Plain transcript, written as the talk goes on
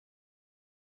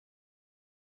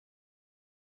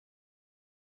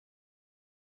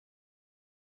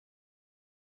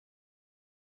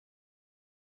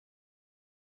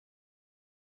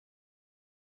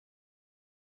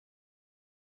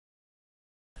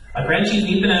Grand Chief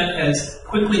Nepinak has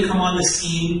quickly come on the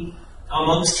scene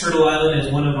amongst Turtle Island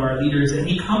as one of our leaders, and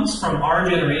he comes from our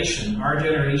generation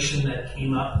that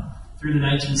came up through the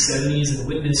 1970s and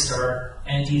witnessed our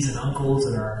aunties and uncles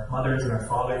and our mothers and our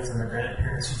fathers and our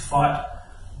grandparents who fought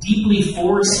deeply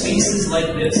for spaces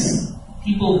like this.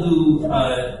 People who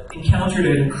encountered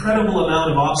an incredible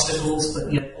amount of obstacles,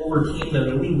 but yet overcame them.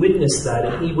 And we witnessed that,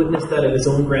 and he witnessed that of his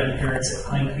own grandparents at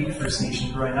Pine Creek First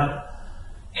Nation growing up.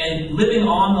 And living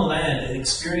on the land and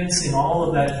experiencing all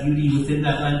of that beauty within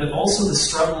that land, but also the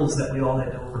struggles that we all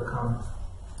had to overcome.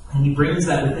 And he brings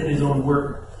that within his own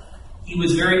work. He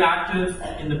was very active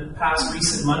in the past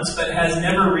recent months, but has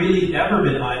never really ever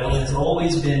been idle, has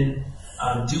always been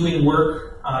doing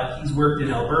work. He's worked in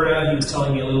Alberta. He was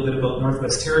telling me a little bit about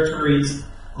Northwest Territories,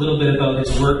 a little bit about his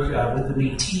work with the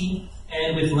Métis,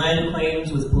 and with land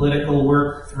claims, with political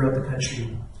work throughout the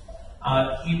country.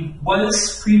 He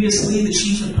was previously the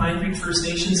chief of Pine Creek First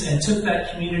Nations and took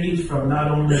that community from not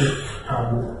only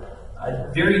a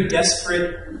very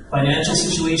desperate financial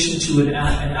situation to an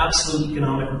absolute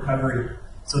economic recovery.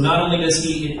 So not only is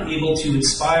he able to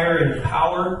inspire and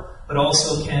empower, but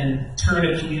also can turn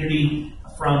a community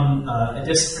from a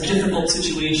difficult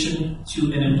situation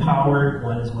to an empowered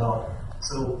one as well.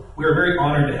 So we're very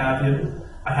honored to have him.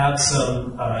 I have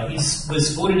some, he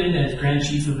was voted in as Grand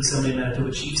Chief of Assembly of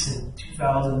Manitoba Chiefs in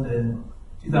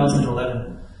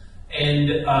 2011, and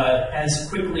has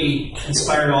quickly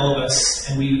inspired all of us,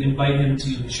 and we invite him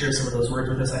to share some of those words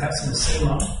with us. I have some to say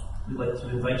off. We'd like to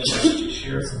invite you to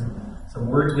share some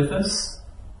words with us.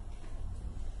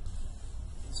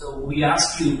 So we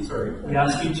ask you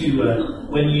to,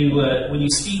 when you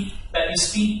speak, that you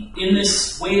speak in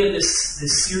this way of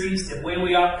this series, the Way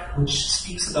We Up, which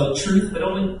speaks about truth, but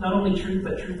not only truth,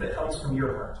 but truth that comes from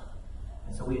your heart.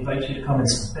 And so we invite you to come and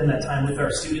spend that time with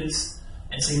our students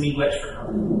and sing Miigwech for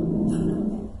coming.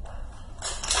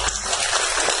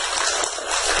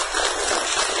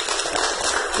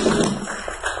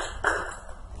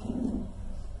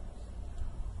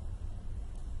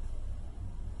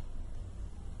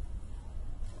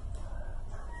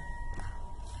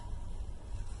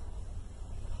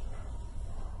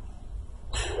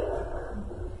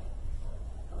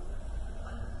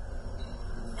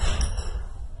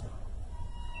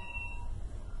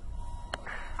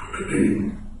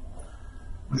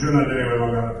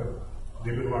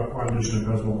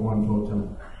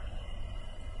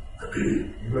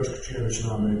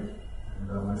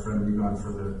 And my friend Egon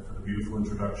for the beautiful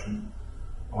introduction.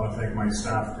 I want to thank my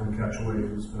staff, Tim Catchaway,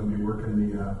 who's going to be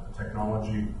working the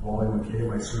technology, Wally McKay,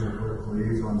 my senior political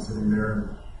liaison, sitting there, and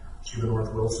Sheila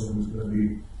North Wilson, who's going to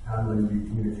be handling the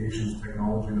communications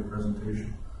technology in the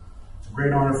presentation. It's a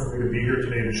great honor for me to be here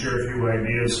today to share a few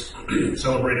ideas,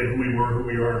 celebrating who we were, who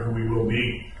we are, who we will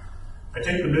be. I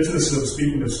take the business of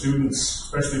speaking to students,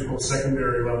 especially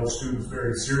post-secondary level students,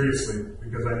 very seriously,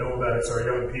 because I know that it's our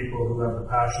young people who have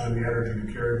the passion and the energy to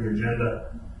carry the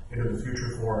agenda into the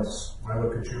future for us. I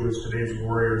look at you as today's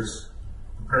warriors,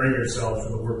 preparing yourselves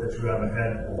for the work that you have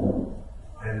ahead.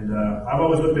 And I've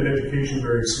always looked at education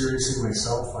very seriously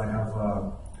myself. I have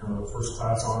a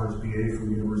first-class honors BA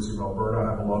from the University of Alberta. I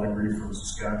have a law degree from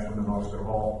Saskatchewan and Osgoode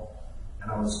Hall. And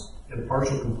I was in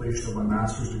partial completion of my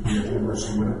master's degree at the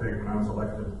University of Winnipeg when I was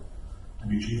elected to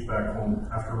be chief back home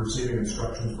after receiving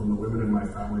instructions from the women in my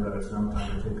family that it's now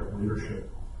time to take up leadership.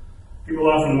 People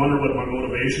often wonder what my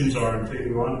motivations are in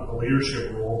taking on a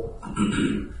leadership role.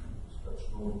 And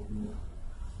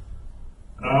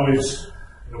I always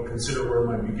consider where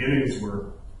my beginnings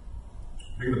were.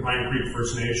 Being the Pine Creek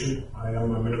First Nation, I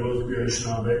am a Manitoba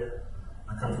Anishinaabe.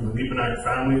 I come from the Nepinak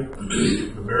family,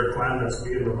 the Bear clan, that's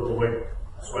me in the little white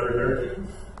sweater there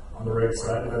on the right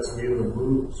side, and that's me in the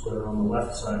blue sweater on the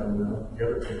left side in the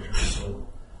other picture. So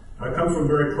I come from a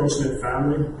very close-knit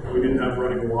family. We didn't have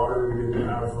running water, we didn't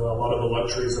have a lot of the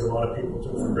luxuries that a lot of people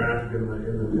took for granted in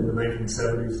the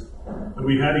 1970s. But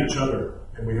we had each other,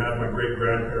 and we had my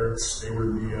great-grandparents. They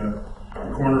were the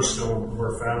cornerstone of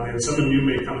our family. And some of you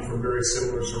may come from very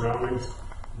similar surroundings.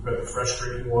 We've got the fresh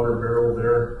drinking water barrel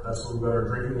there. That's where we got our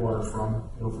drinking water from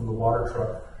the water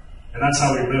truck. And that's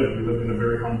how we lived. We lived in a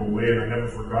very humble way, and I never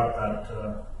forgot that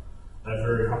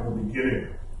very humble beginning.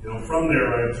 From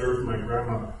there I observed my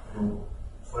grandma,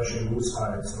 fleshing moose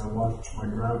hides, and I watched my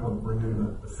grandpa bring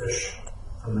in the fish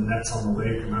from the nets on the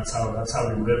lake, and that's how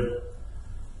we lived.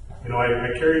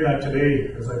 I carry that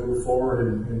today as I move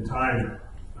forward in time.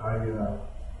 I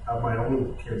have my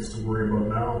own kids to worry about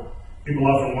now. People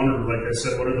often wonder, like I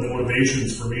said, what are the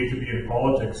motivations for me to be in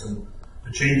politics and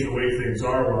to change the way things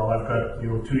are? Well, I've got 2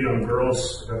 young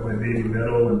girls. I've got my baby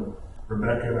Meadow and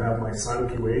Rebecca, and I have my son,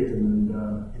 Kuwait, and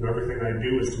everything I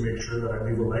do is to make sure that I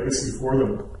leave a legacy for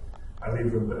them. I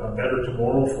leave a better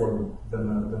tomorrow for them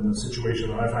than the situation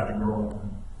that I've had to grow up in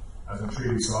as a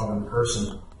treaty sovereign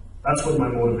person. That's what my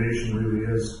motivation really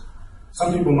is.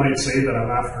 Some people might say that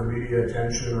I'm after media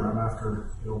attention or I'm after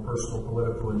personal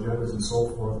political agendas and so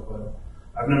forth, but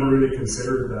I've never really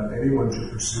considered that anyone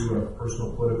should pursue a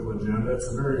personal political agenda. It's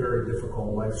a very, very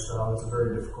difficult lifestyle. It's a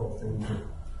very difficult thing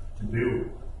to do.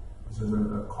 There's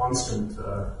a constant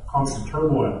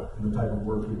turmoil in the type of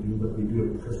work we do, but we do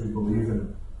it because we believe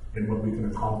in what we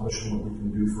can accomplish and what we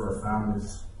can do for our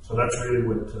families. So that's really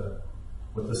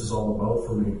what this is all about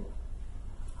for me.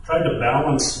 I tried to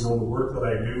balance, the work that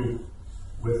I do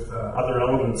with other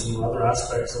elements and other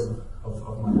aspects of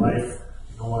my life.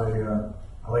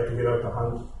 I like to get out to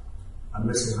hunt. I'm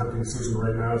missing hunting season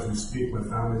right now as we speak. My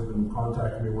family's been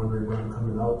contacting me wondering when I'm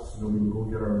coming out so we can go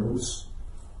get our moose.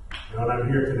 And I'm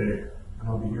here today, and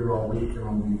I'll be here all week, and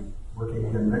I'll be working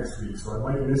again next week. So I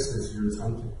might miss this year's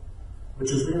hunting,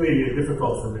 which is really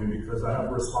difficult for me because I have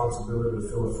a responsibility to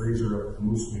fill a freezer up with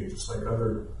moose meat, just like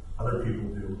other people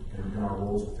do in our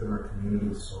roles within our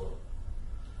communities. So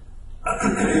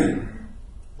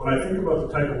when I think about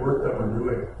the type of work that we're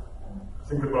doing, I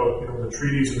think about the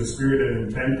treaties and the spirit and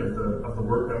intent of the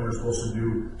work that we're supposed to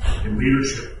do in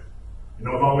leadership.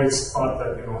 I've always thought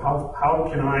that how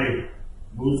can I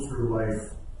move through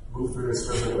life, move through this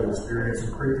physical experience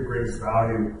and create the greatest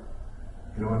value.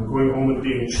 I'm going home and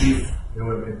being chief,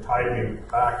 it tied me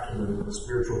back to the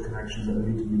spiritual connections that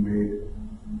need to be made.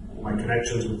 My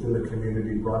connections within the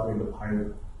community brought me to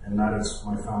pilot, and that is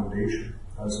my foundation.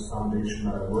 That's the foundation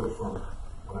that I work from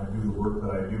when I do the work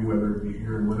that I do, whether it be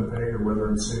here in Winnipeg or whether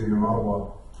I'm sitting in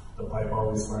Ottawa. The pipe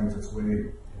always finds its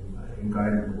way in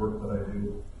guiding the work that I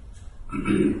do.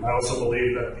 I also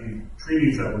believe that the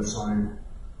treaties that were signed,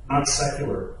 not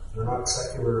secular. They're not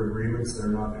secular agreements.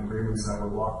 They're not agreements that were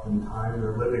locked in time.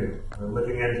 They're living. They're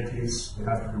living entities. They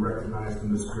have to be recognized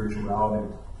in the spirituality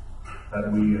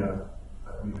that we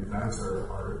advance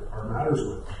our matters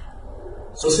with.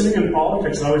 So sitting in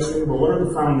politics, I always think about what are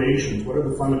the foundations, what are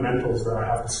the fundamentals that I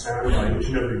have to stand by each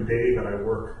and every day that I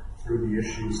work through the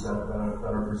issues that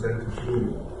are presented to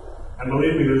me. And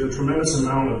believe me, there's a tremendous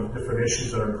amount of different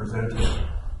issues that are presented.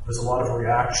 There's a lot of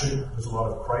reaction, there's a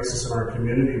lot of crisis in our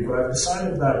community, but I've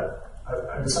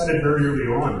decided very early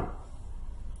on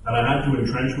that I had to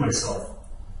entrench myself.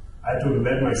 I had to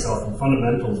embed myself in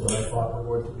fundamentals that I thought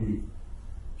were going to be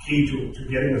key to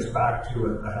getting us back to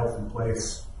a healthy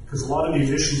place. Because a lot of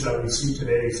these issues that we see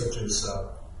today, such as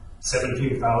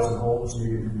 17,000 homes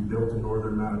needing to be built in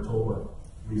northern Manitoba,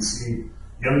 we see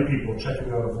young people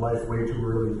checking out of life way too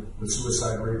early with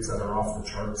suicide rates that are off the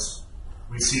charts.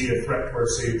 We see a threat to our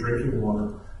safe drinking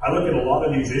water. I look at a lot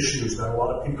of these issues that a lot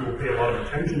of people pay a lot of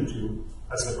attention to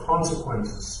as the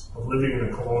consequences of living in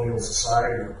a colonial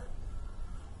society.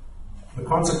 The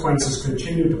consequences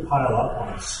continue to pile up on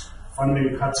us.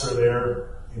 Funding cuts are there.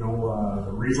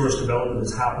 The resource development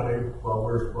is happening while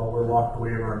we're locked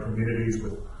away in our communities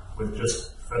with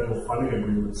just federal funding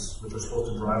agreements, which are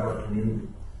supposed to drive our community,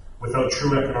 without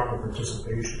true economic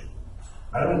participation.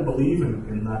 I don't believe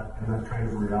in that kind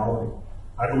of reality.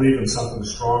 I believe in something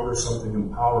stronger, something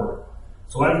empowered.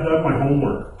 So I've done my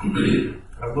homework.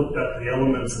 I've looked at the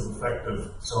elements of effective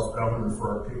self-government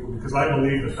for our people because I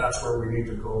believe that that's where we need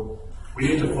to go. We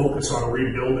need to focus on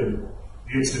rebuilding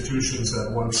the institutions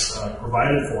that once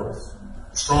provided for us.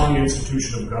 Strong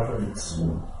institution of governance,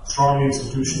 strong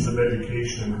institutions of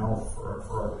education and health for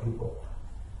our people.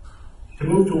 To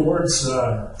move towards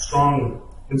strong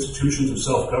institutions of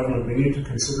self-government, we need to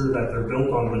consider that they're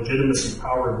built on legitimacy,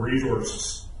 power, and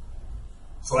resources.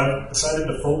 So I've decided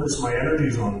to focus my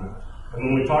energies on that. And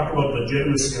when we talk about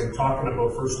legitimacy, I'm talking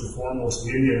about first and foremost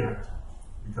the Indian Act,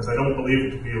 because I don't believe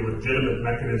it to be a legitimate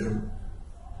mechanism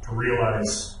to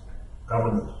realize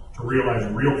government, to realize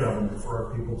real government for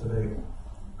our people today.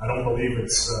 I don't believe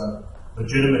it's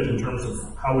legitimate in terms of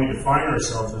how we define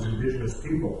ourselves as Indigenous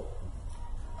people.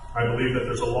 I believe that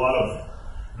there's a lot of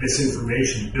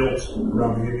misinformation built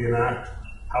around the Indian Act,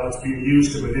 how it's being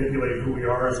used to manipulate who we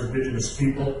are as Indigenous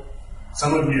people.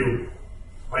 Some of you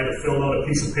might have filled out a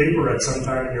piece of paper at some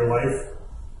time in your life,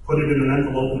 put it in an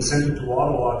envelope and sent it to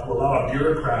Ottawa to allow a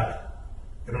bureaucrat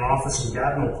in an office in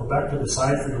Gatineau, Quebec to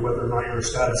decide for you whether or not you're a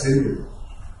status Indian.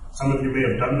 Some of you may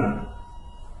have done that.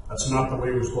 That's not the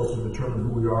way we're supposed to determine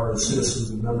who we are as citizens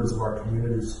and members of our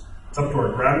communities. It's up to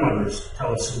our grandmothers to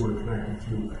tell us who we're connected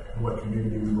to and what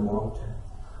community we belong to.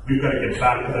 We've got to get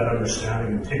back to that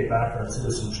understanding and take back our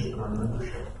citizenship and our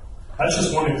membership. That's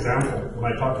just one example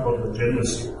when I talked about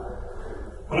legitimacy.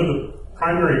 One of the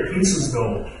primary pieces,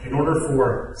 though, in order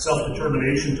for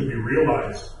self-determination to be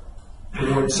realized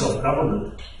towards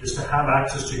self-government, is to have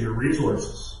access to your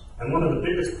resources. And one of the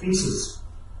biggest pieces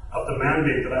of the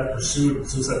mandate that I've pursued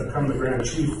since I've become the Grand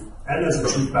Chief, and as the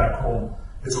Chief back home,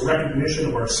 is a recognition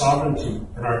of our sovereignty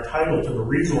and our title to the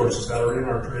resources that are in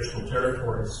our traditional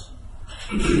territories.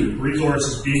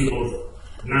 Resources being both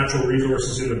natural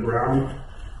resources in the ground,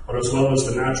 but as well as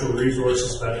the natural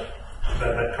resources that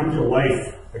come to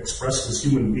life expressed as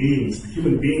human beings, the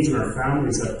human beings in our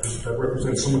families that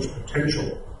represent so much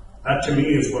potential. That to me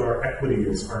is what our equity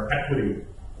is. Our equity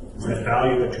is that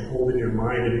value that you hold in your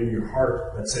mind and in your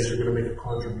heart that says you're going to make a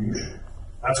contribution.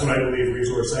 That's what I believe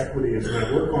resource equity is, and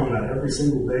I work on that every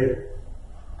single day.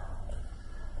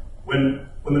 When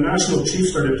the National Chief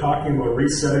started talking about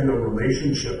resetting the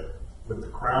relationship with the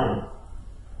Crown,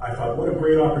 I thought, what a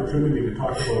great opportunity to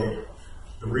talk about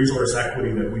the resource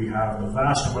equity that we have, the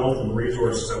vast wealth of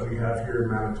resources that we have here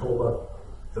in Manitoba,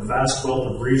 the vast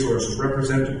wealth of resources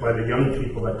represented by the young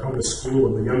people that come to school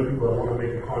and the young people that want to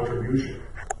make a contribution.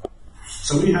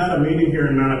 So we had a meeting here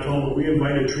in Manitoba. We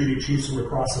invited treaty chiefs from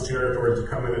across the territory to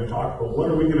come in and talk about what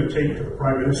are we going to take to the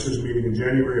Prime Minister's meeting in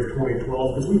January of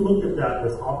 2012, because we looked at that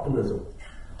with optimism.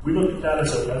 We looked at that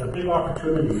as a big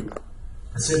opportunity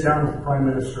to sit down with the Prime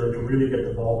Minister and to really get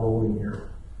the ball rolling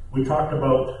here. We talked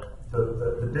about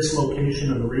the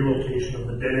dislocation and the relocation of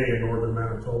the Dene in northern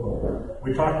Manitoba.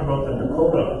 We talked about the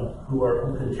Dakota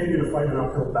who continue to fight an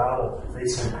uphill battle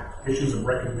facing issues of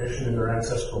recognition in their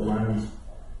ancestral lands.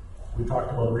 We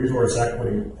talked about resource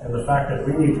equity and the fact that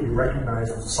we need to be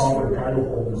recognized as sovereign title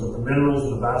holders of the minerals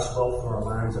and the vast wealth in our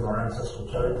lands and our ancestral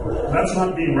territory. And that's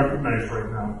not being recognized right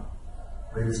now,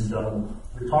 ladies and gentlemen.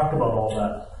 We talked about all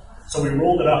that. So we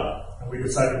rolled it up and we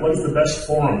decided what is the best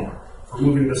forum for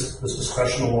moving this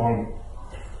discussion along.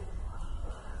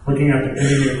 Looking at the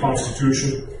Canadian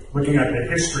Constitution, looking at the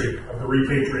history of the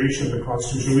repatriation of the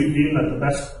Constitution, we deemed that the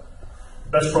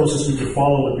best process we could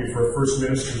follow would be for a First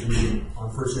Ministers meeting on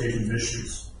First Nations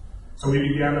issues. So we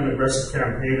began an aggressive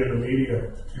campaign in the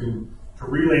media to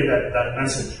relay that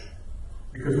message.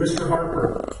 Because Mr.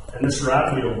 Harper and Mr.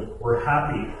 Atleo were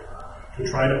happy to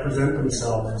try to present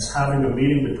themselves as having a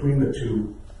meeting between the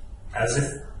two as if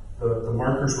the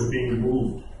markers were being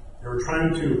moved. They were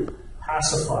trying to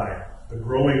pacify the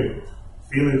growing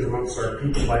feelings amongst our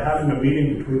people by having a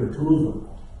meeting between the two of them.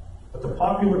 But the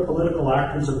popular political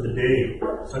actors of the day,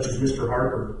 such as Mr.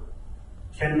 Harper,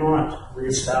 cannot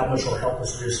reestablish or help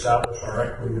us reestablish our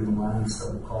equity in the lands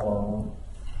that we call our own.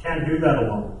 Can't do that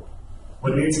alone.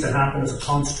 What needs to happen is a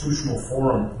constitutional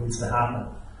forum needs to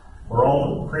happen, where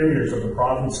all the premiers of the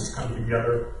provinces come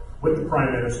together with the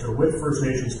Prime Minister, with First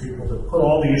Nations people, to put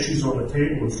all the issues on the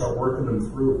table and start working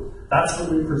them through. That's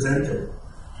what we presented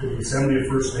to the Assembly of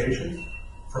First Nations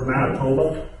from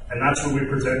Manitoba, and that's what we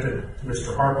presented to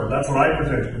Mr. Harper. That's what I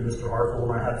presented to Mr. Harper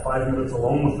when I had 5 minutes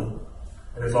alone with him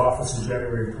in his office in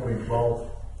January of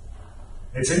 2012.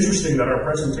 It's interesting that our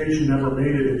presentation never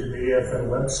made it into the AFN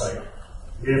website.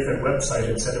 The AFN website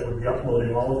had said it would be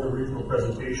uploading all of the regional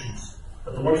presentations,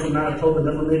 but the one from Manitoba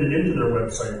never made it into their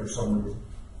website for some reason.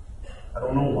 I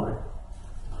don't know why.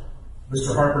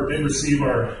 Mr. Harper did receive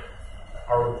our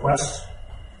request.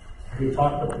 He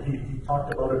talked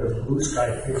about it as blue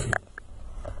sky thinking,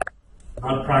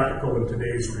 not practical in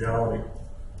today's reality,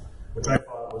 which I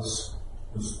thought was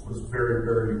very,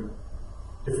 very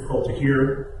difficult to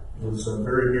hear. It was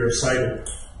very nearsighted.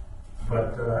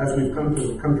 But as we've come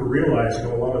to realize,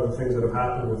 a lot of the things that have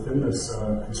happened within this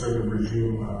conservative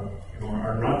regime,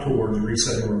 are not towards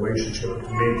resetting a relationship, but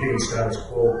to maintain status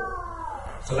quo.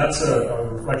 So that's a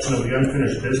reflection of the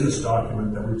unfinished business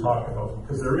document that we talked about,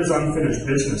 because there is unfinished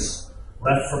business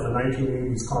left from the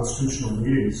 1980s constitutional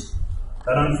meetings.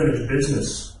 That unfinished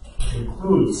business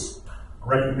includes a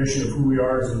recognition of who we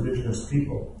are as Indigenous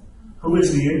people. Who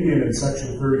is the Indian in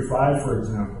Section 35, for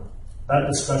example? That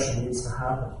discussion needs to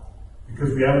happen,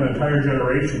 because we have an entire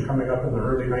generation coming up in the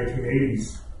early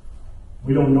 1980s.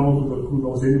 We don't know who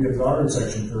those Indians are in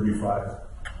Section 35.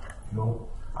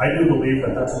 I do believe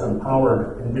that that's an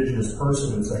empowered Indigenous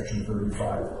person in Section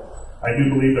 35. I do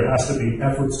believe there has to be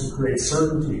efforts to create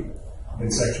certainty in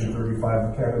Section 35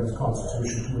 of Canada's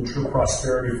Constitution to ensure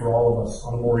prosperity for all of us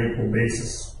on a more equal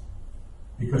basis.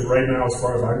 Because right now, as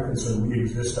far as I'm concerned, we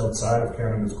exist outside of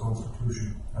Canada's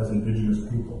Constitution as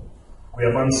Indigenous people. We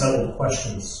have unsettled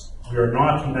questions. We are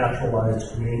not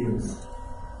naturalized Canadians.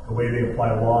 The way they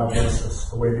apply law against us,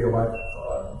 the way they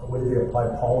apply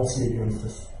policy against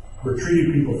us. We're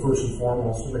treating people first and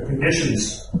foremost, and the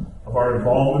conditions of our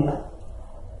involvement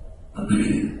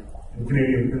in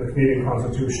the Canadian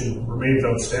Constitution remains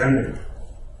outstanding.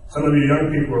 Some of you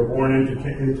young people are born into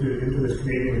this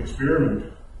Canadian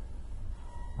experiment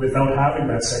without having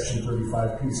that Section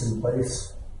 35 piece in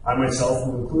place. I myself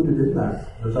am included in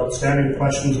that. There's outstanding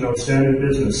questions and outstanding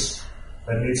business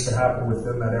that needs to happen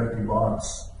within that empty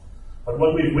box. But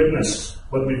what we've witnessed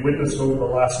over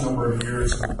the last number of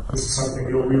years, and this is something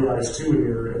you'll realize too in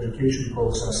your education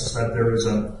process, is that there is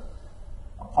a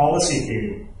policy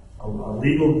game, a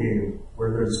legal game,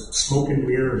 where there's smoke and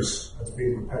mirrors that's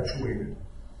being perpetuated.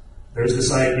 There's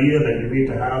this idea that you need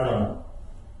to have an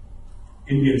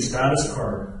Indian status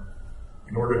card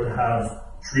in order to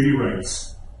have treaty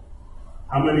rights.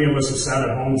 How many of us have sat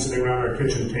at home sitting around our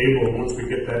kitchen table, and once we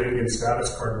get that Indian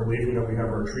status card, believing that we have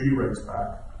our treaty rights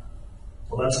back?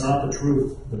 Well, that's not the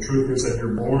truth. The truth is that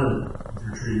you're born with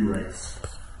your treaty rights.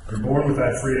 You're born with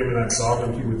that freedom and that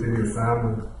sovereignty within your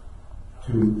family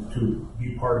to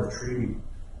be part of treaty.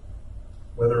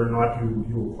 Whether or not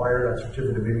you acquire that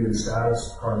certificate of Indian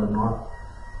status card or not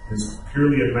is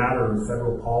purely a matter of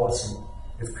federal policy.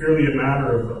 It's purely a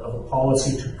matter of a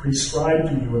policy to prescribe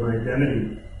to you an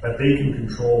identity that they can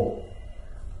control.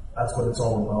 That's what it's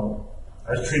all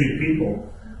about. As treaty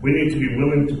people, we need to be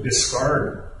willing to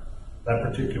discard that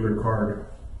particular card.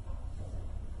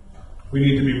 We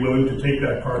need to be willing to take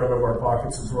that card out of our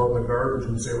pockets and throw it in the garbage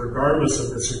and say, regardless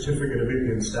of the certificate of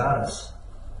Indian status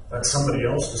that somebody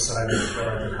else decided that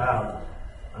I could have,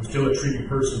 I'm still a treaty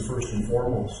person first and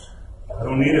foremost. I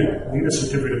don't need a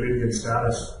certificate of Indian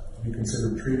status to be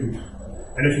considered treaty.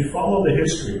 And if you follow the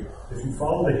history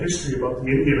about the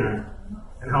Indian Act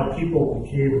and how people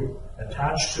became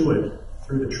attached to it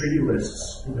through the treaty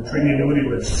lists, through the treaty annuity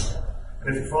lists,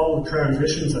 and if you follow the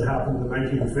transitions that happened in the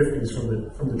 1950s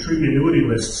from the treaty annuity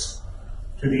lists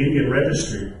to the Indian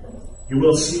registry, you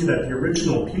will see that the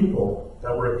original people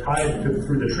that were tied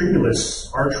through the treaty lists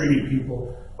are treaty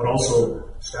people, but also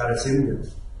status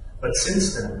Indians. But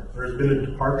since then, there's been a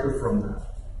departure from that.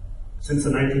 Since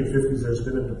the 1950s, there's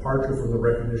been a departure from the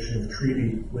recognition of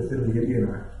treaty within the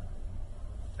Indian Act.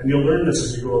 And you'll learn this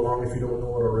as you go along if you don't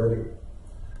know it already.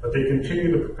 But they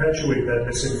continue to perpetuate that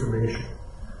misinformation.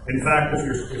 In fact,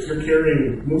 if you're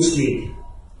carrying moose meat,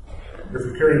 or if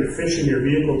you're carrying fish in your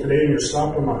vehicle today and you're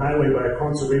stopped on the highway by a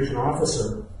conservation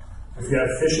officer, if you have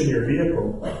fish in your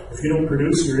vehicle, if you don't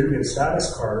produce your Indian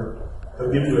status card,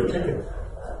 they'll give you a ticket.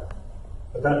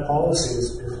 But that policy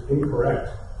is incorrect.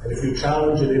 And if you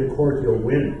challenge it in court, you'll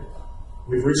win.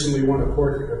 We've recently won a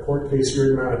court case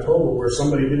here in Manitoba where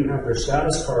somebody didn't have their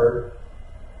status card,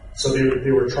 so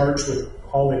they were charged with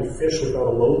hauling fish without a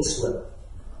load slip.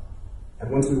 And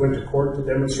once we went to court to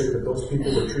demonstrate that those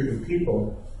people were treaty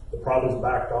people, the province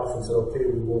backed off and said, okay,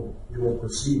 we won't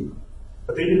proceed.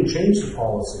 But they didn't change the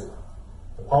policy.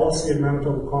 The policy of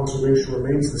Manitoba Conservation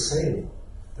remains the same.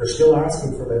 They're still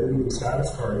asking for that Indian status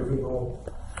card, even though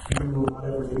not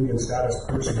every Indian status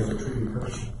person is a treaty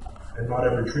person, and not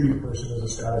every treaty person is a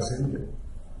status Indian.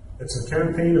 It's a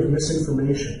campaign of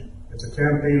misinformation. It's a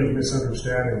campaign of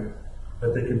misunderstanding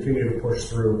that they continue to push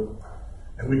through.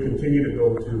 And we continue to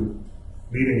go to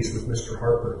meetings with Mr.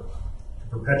 Harper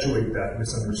to perpetuate that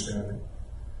misunderstanding.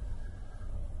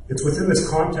 It's within this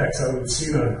context that we've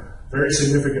seen a very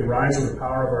significant rise in the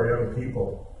power of our young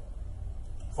people.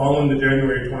 Following the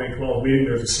January 2012 meeting,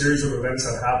 there's a series of events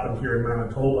that happened here in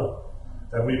Manitoba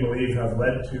that we believe have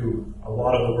led to a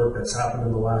lot of the work that's happened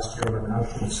in the last year on a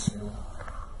national scale.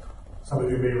 Some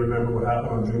of you may remember what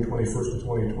happened on June 21st of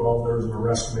 2012. There was an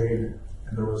arrest made,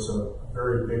 and there was a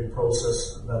very big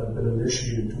process that had been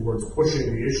initiated towards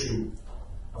pushing the issue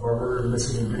of our murdered and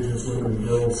missing Indigenous women and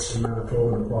girls in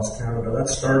Manitoba and across Canada. That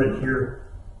started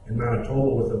here in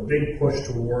Manitoba with a big push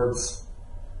towards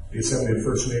the Assembly of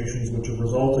First Nations, which has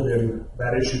resulted in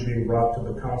that issue being brought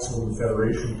to the Council of the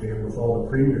Federation table with all the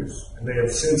premiers. And they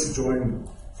have since joined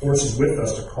forces with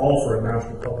us to call for a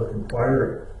national public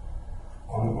inquiry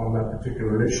on that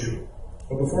particular issue.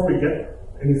 But before we get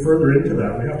any further into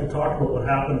that, we have to talk about what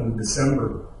happened in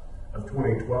December of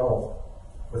 2012.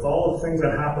 With all the things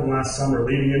that happened last summer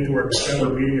leading into our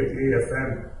December meeting at the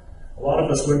AFN, a lot of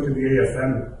us went to the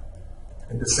AFN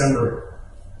in December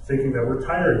thinking that we're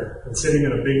tired of sitting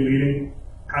in a big meeting,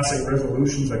 passing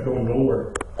resolutions that go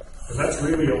nowhere. Because that's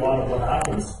really a lot of what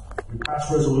happens. We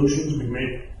pass resolutions, we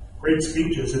make great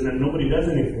speeches, and then nobody does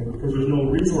anything because there's no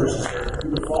resources there to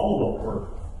do the follow-up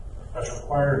work that's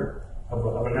required of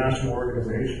a national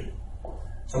organization.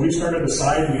 So we started a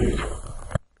side meeting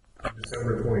in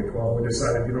December 2012. We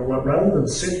decided, you know what, rather than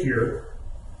sit here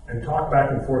and talk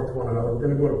back and forth to one another, we're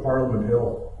going to go to Parliament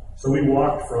Hill. So we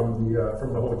walked from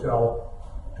the hotel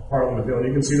to Parliament Hill, and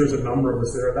you can see there's a number of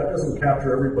us there. That doesn't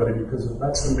capture everybody because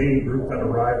that's the main group that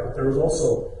arrived, but there was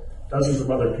also dozens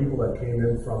of other people that came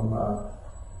in from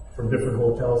from different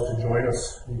hotels to join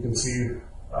us. You can see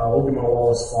Ogima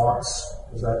Wallace Fox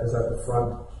is at the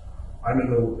front. I'm in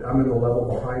the level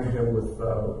behind him with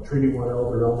Treaty 1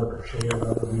 Elder Elmer Cachet and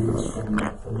other leaders from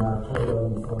Manitoba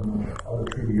and from other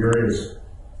treaty areas.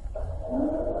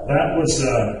 That was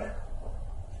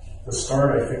the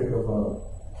start, I think,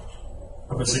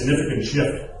 of a significant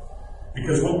shift,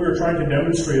 because what we were trying to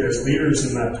demonstrate as leaders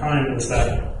in that time was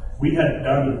that we had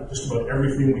done just about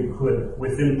everything we could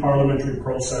within parliamentary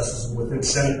processes and within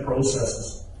Senate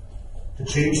processes to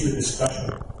change the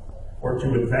discussion or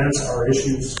to advance our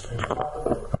issues and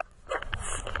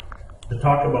to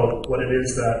talk about what it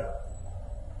is that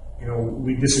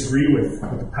we disagree with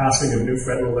the passing of new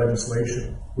federal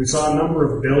legislation. We saw a number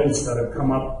of bills that have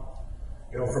come up,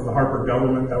 from the Harper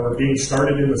government that were being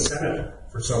started in the Senate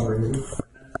for some reason,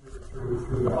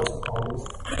 through the House of Commons.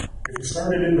 If you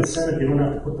started in the Senate, you don't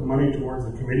have to put the money towards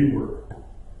the committee work.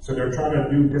 So they're trying to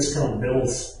do discount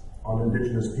bills on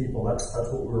Indigenous people. That's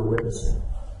what we were witnessing.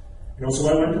 So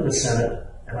I went to the Senate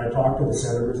and I talked to the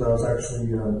senators. I was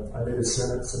actually I made a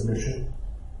Senate submission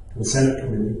to the Senate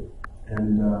committee,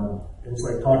 and it was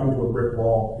like talking to a brick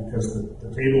wall, because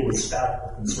the table was stacked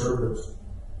with conservatives.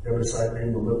 The other side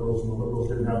being the Liberals, and the Liberals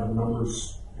didn't have the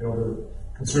numbers. The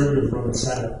Conservatives run the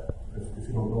Senate, if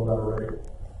you don't know that already.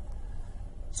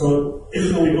 So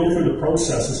even though we go through the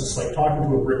processes, it's like talking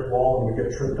to a brick wall, and we get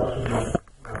tripped up in that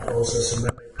process, and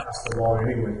then they pass the law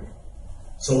anyway.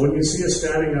 So when you see us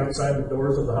standing outside the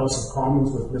doors of the House of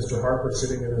Commons with Mr. Harper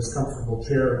sitting in his comfortable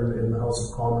chair in the House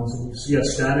of Commons, and you see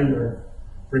us standing there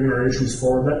bringing our issues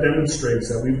forward, that demonstrates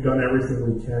that we've done everything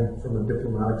we can from a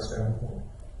diplomatic standpoint.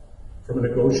 From a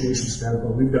negotiation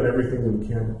standpoint, we've done everything we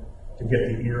can to get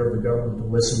the ear of the government to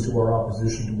listen to our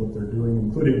opposition to what they're doing,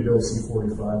 including Bill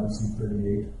C-45 and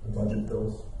C-38, the budget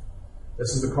bills.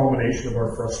 This is the culmination of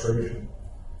our frustration.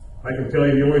 I can tell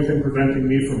you the only thing preventing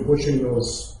me from pushing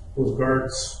those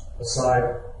guards aside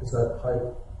is that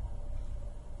pipe.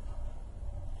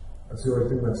 That's the only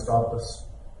thing that stopped us.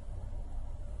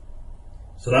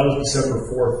 So that was December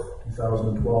 4th,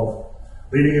 2012.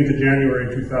 Leading into January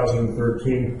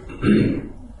 2013,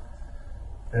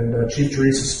 and Chief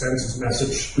Teresa Spence's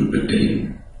message.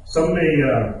 Some may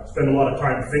spend a lot of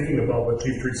time thinking about what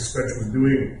Chief Teresa Spence was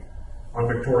doing on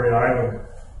Victoria Island,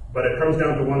 but it comes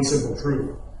down to one simple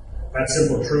truth. That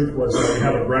simple truth was that we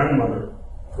have a grandmother,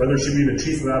 whether she be the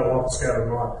chief of Attawapiskat or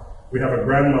not, we have a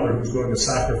grandmother who's going to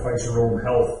sacrifice her own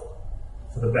health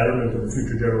for the betterment of the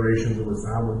future generations of her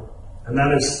family. And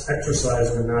that is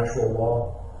exercising a natural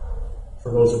law.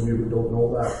 For those of you who don't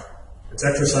know that, it's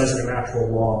exercising a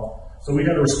natural law. So we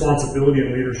had a responsibility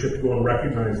in leadership to go and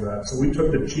recognize that. So we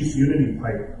took the Chief's Unity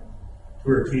pipe to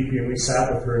her teepee, and we sat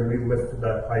with her and we lifted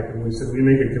that pipe, and we said, we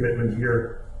make a commitment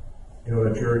here,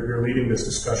 that you're leading this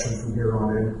discussion from here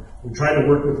on in. We tried to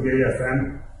work with the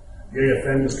AFN. The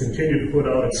AFN just continued to put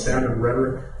out its standard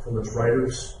rhetoric from its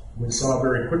writers. We saw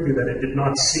very quickly that it did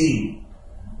not see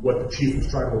what the chief was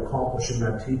trying to accomplish in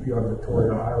that teepee on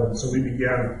Victoria Island. So we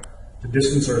began to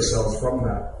distance ourselves from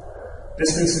that.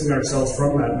 Distancing ourselves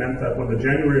from that meant that when the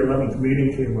January 11th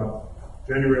meeting came up,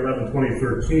 January 11,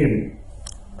 2013,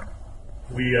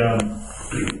 we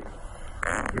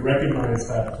recognized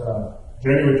that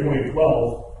January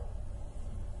 2012,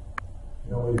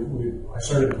 I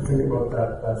started to think about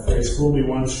that phrase, fool me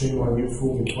once, shame on you,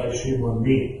 fool me twice, shame on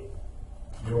me.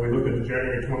 We look at the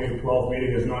January 2012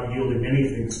 meeting as not yielding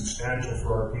anything substantial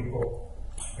for our people.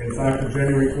 In fact, in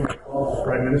January 2012, the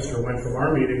Prime Minister went from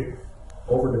our meeting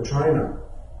over to China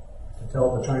to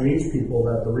tell the Chinese people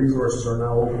that the resources are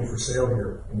now open for sale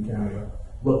here in Canada.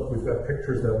 Look, we've got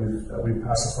pictures that we've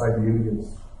pacified the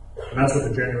Indians. And that's what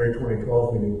the January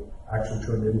 2012 meeting actually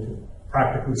turned into,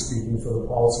 practically speaking, for the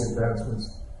policy advancements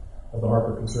of the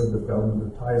Harper Conservative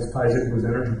government that ties into his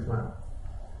energy plan.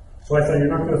 So I thought, you're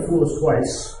not going to fool us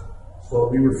twice. So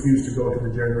we refused to go to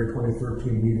the January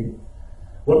 2013 meeting.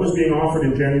 What was being offered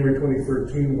in January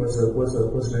 2013 was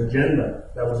an agenda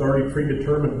that was already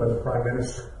predetermined by the Prime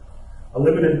Minister. A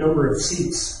limited number of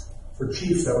seats for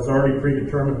chiefs that was already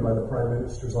predetermined by the Prime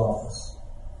Minister's office.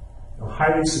 A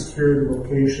highly secured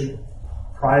location,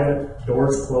 private,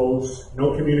 doors closed,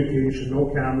 no communication, no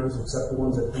cameras except the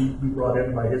ones that he brought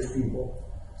in by his people.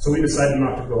 So we decided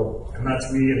not to go. And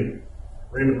that's me and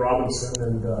Raymond Robinson,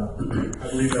 and I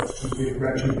believe that's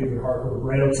Grand Chief David Harper,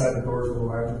 right outside the doors of the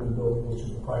Washington building, which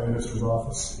is the Prime Minister's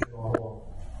office in Ottawa.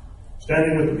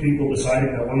 Standing with the people,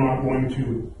 deciding that we're not going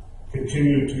to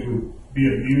continue to be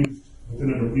abused within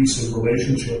an abusive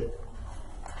relationship.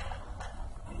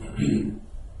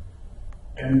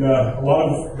 And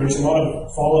there's a lot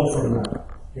of fallout from that.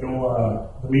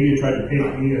 The media tried to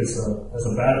paint me as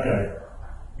a bad guy.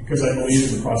 because I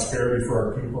believe in prosperity for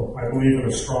our people. I believe in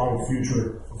a strong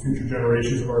future for future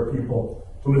generations of our people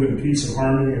to live in peace and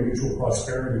harmony and mutual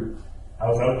prosperity. I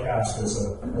was outcast as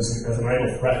an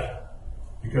idle threat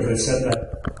because I said that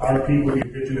our people, the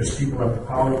Indigenous people, have the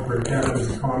power to bring Canada's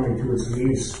economy to its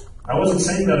knees. I wasn't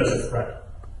saying that as a threat.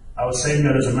 I was saying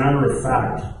that as a matter of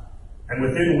fact. And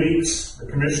within weeks, the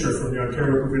commissioner from the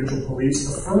Ontario Provincial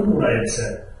Police affirmed what I had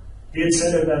said. He had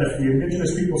said that if the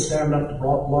Indigenous people stand up to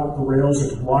block the rails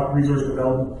and to block resource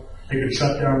development, they could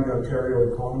shut down the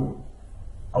Ontario economy.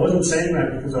 I wasn't saying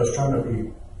that because I was trying to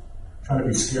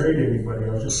be scary to anybody.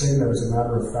 I was just saying that as a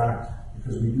matter of fact,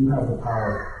 because we do have the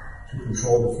power to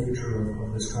control the future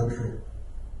of this country.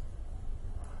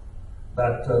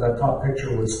 That top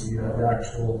picture was the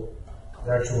actual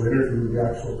interview, the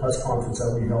actual press conference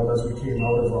that we held as we came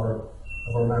out of our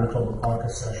Manitoba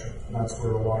caucus session. And that's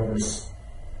where a lot of this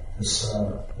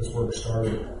work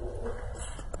started.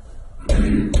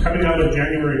 Coming out of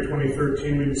January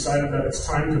 2013, we decided that it's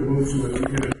time to move to a new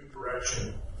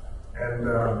direction. And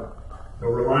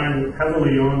relying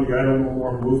heavily on the I Don't Know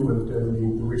More movement and the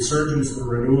resurgence and the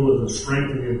renewal of the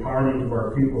strength and the empowerment of our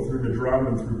people through the drum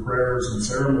and through prayers and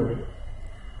ceremony,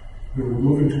 we were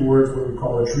moving towards what we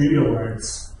call a treaty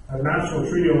alliance. A national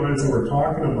treaty alliance that we're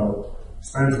talking about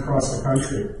spans across the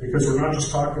country, because we're not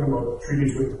just talking about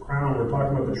treaties with the Crown, we're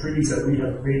talking about the treaties that we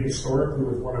have made historically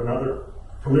with one another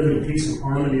to live in peace and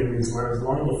harmony in these lands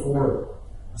long before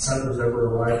the settlers ever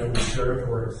arrived in these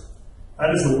territories.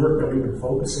 That is the work that we've been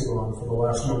focusing on for the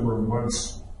last number of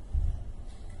months.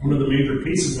 One of the major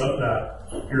pieces of that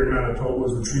here in Manitoba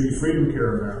was the Treaty Freedom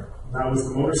Caravan. And that was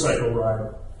the motorcycle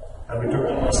ride that we took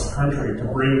across the country to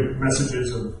bring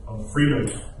messages of freedom,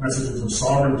 messages of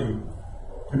sovereignty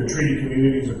to the treaty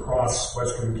communities across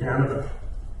Western Canada.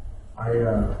 I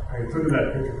included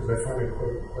that picture because I find it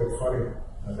quite funny,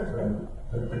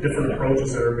 the different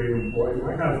approaches that are being employed.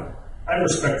 I have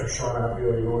respect for Sean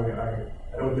Appio.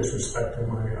 I don't disrespect him.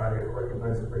 I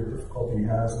recognize the great difficulty he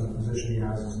has and the position he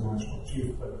has as national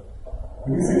chief, but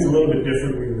we do things a little bit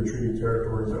differently in the treaty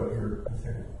territories out here, I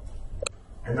think.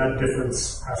 And that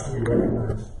difference has to be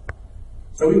recognized.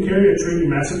 So we carry a treaty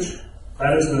message.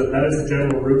 That is the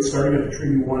general route, starting at the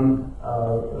Treaty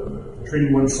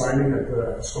 1 signing at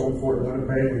the Stone Fort in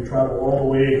Winnipeg. We travel all the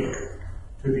way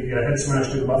to the Head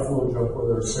Smashed in Buffalo jump, where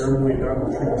there's a ceremony done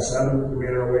with Treaty 7. We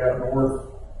made our way up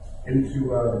north into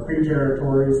the Cree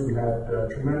territories. We had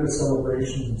tremendous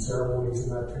celebrations and ceremonies in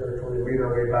that territory. We made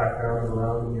our way back down and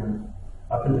around again,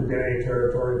 up into Dene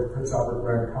territory, the Prince Albert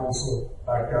Grand Council,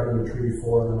 back down into Treaty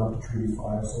 4, and then up to Treaty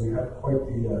 5. So we had quite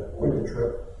the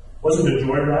trip. It wasn't a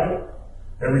joyride.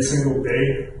 Every single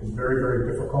day was very,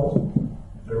 very difficult.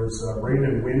 There was rain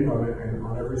and wind on it, and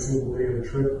on every single day of the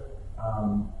trip,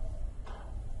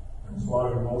 there was a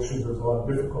lot of emotions, there was a lot of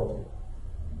difficulty.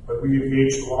 But we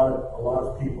engaged a lot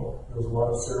of people. There was a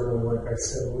lot of ceremony, like I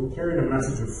said. We carried a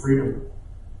message of freedom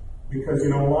because,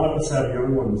 a lot of us have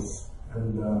young ones,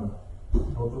 and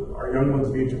our young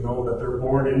ones need to know that they're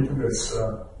born into this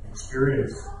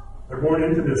experience. They're born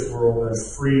into this world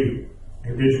as free,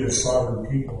 Indigenous, sovereign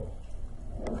people.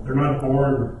 They're not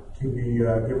born to be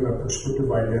given a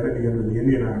prescriptive identity under the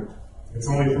Indian Act. It's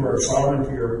only through our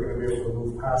sovereignty are we going to be able to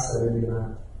move past that Indian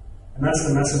Act. And that's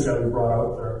the message that we brought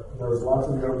out there. There's lots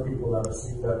of young people that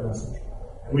received that message.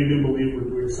 And we do believe we're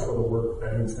doing some of the work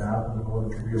that needs to happen in order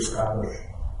to reestablish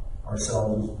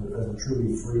ourselves as a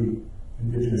truly free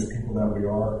Indigenous people that we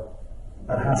are.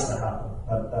 That has to happen.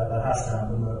 That has to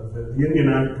happen. The Indian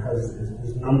Act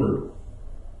is numbered.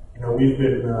 We've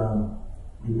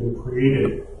been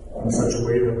created in such a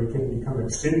way that we can become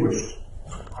extinguished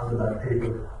under that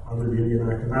paper, under the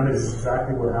Indian Act. And that is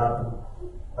exactly what happened.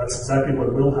 That's exactly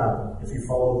what will happen if you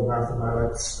follow the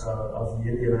mathematics of the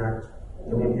Indian Act.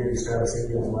 There won't be any status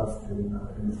Indians left in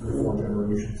 3 or 4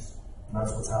 generations. And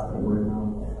that's what's happening right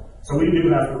now. So we do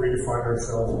have to redefine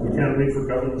ourselves. We can't wait for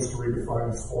governments to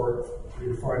redefine us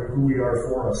redefine who we are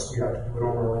for us. We have to do it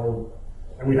on our own.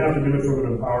 And we have to do it from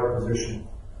an empowered position.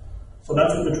 So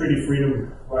that's what the Treaty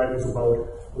Freedom Ride was about,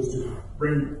 was to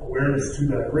bring awareness to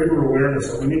that, greater awareness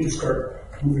that we need to start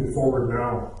moving forward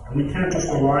now. And we can't just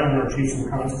rely on our chiefs and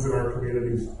councils in our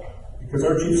communities, because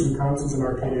our chiefs and councils in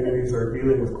our communities are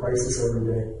dealing with crisis every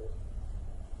day.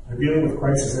 They're dealing with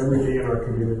crisis every day in our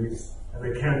communities, and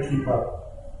they can't keep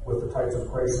up with the types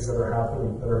of crises that are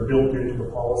happening, that are built into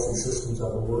the policy systems that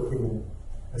we're working in.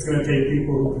 It's going to take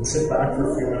people who can sit back for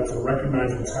a few minutes and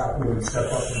recognize what's happening and step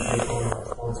up and take on a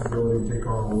responsibility, take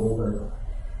on a role there.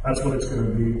 That's what it's going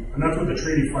to be. And that's what the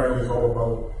Treaty Fire was all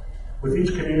about. With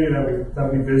each community that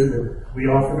we visited, we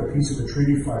offered a piece of the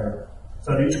Treaty Fire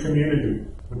so that each community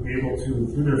would be able to,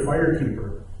 through their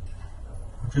firekeeper,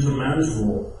 which is a man's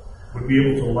role, would be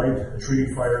able to light a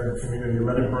treaty fire in the community,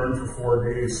 let it burn for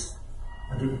 4 days,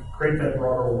 and to create that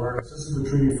broader awareness. This is the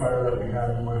treaty fire that we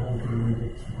had in my home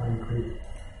community, Pine Creek.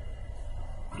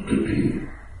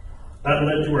 That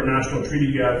led to our national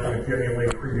treaty gathering at Getting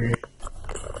Lake Cree Nation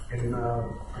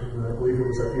I believe it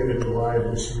was at the end of July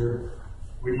of this year.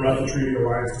 We brought the Treaty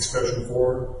Alliance discussion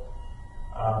forward.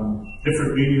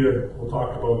 Different media will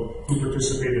talk about who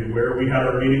participated where. We had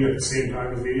our meeting at the same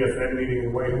time as the AFN meeting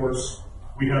in Whitehorse.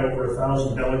 We had over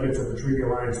 1,000 delegates at the Treaty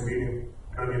Alliance meeting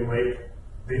in Onion Lake.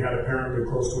 They had apparently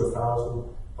close to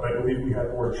 1,000, but I believe we had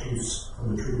more chiefs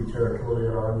from the treaty territory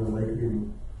at our Onion Lake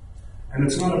meeting. And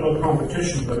it's not about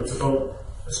competition, but it's about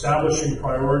establishing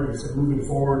priorities and moving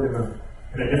forward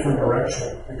in a different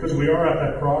direction. Because we are at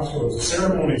that crossroads. The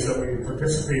ceremonies that we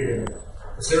participate in,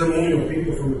 the ceremonial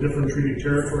people from the different treaty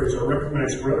territories are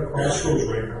recognized we're at a crossroads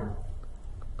right now.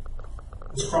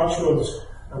 This crossroads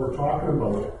that we're talking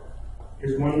about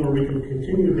is one where we can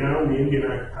continue down the Indian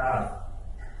Act path.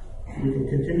 We can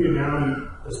continue down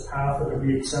this path that would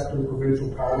be accepting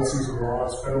provincial policies and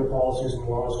laws, federal policies and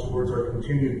laws towards our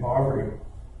continued poverty,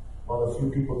 while a few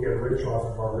people get rich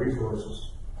off of our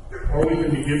resources. Or we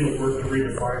can begin with work to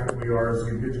redefine who we are as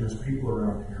the Indigenous people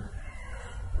around here,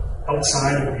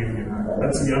 outside of the Indian Act.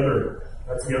 That's the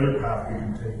other path we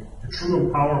can take, to true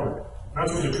empowerment.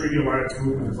 That's what the Treaty Alliance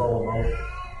movement is all about.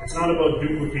 It's not about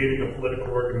duplicating a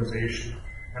political organization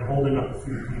and holding up a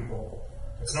few people.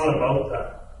 It's not about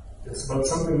that. It's about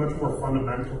something much more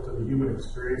fundamental to the human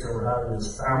experience that we're having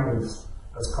as families,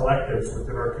 as collectives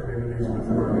within our communities,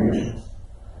 within our nations.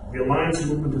 The Alliance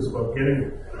movement is about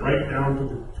getting right down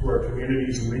to our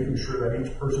communities and making sure that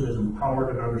each person is empowered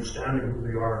and understanding who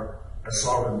they are as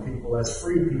sovereign people, as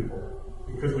free people,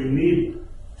 because we need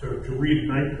to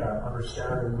reignite that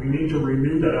understanding. We need to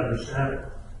renew that understanding,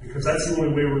 because that's the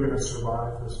only way we're going to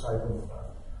survive this type of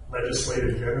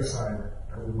legislative genocide,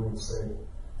 as we might say,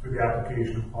 through the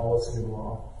application of policy and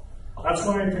law. That's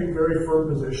why I take very firm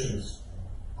positions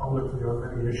publicly on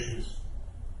many issues.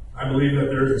 I believe that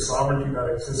there is a sovereignty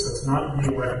that exists that's not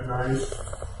being recognized.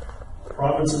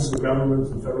 Provinces and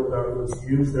governments and federal governments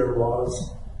use their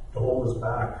laws to hold us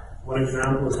back. One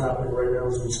example is happening right now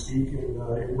as we speak in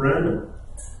Brandon.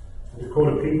 The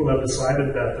Dakota people have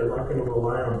decided that they're not going to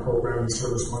rely on program and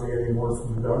service money anymore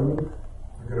from the government.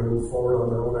 They're going to move forward on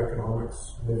their own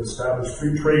economics. And they've established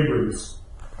free trade routes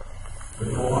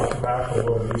with Mohawk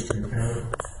tobacco in eastern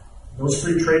Canada. Those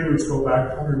free trade routes go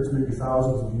back hundreds, maybe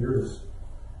thousands of years.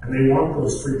 And they want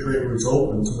those free trade routes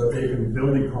open so that they can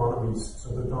build economies, so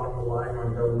they're not relying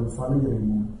on government funding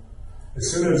anymore.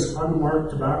 As soon as unmarked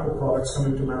tobacco products come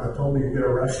into Manitoba, you get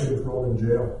arrested and thrown in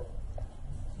jail.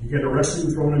 You get arrested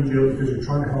and thrown in jail because you're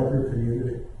trying to help your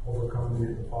community overcome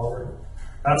the poverty.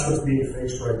 That's what's being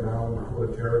faced right now in the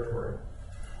Dakota Territory.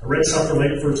 The Red Sucker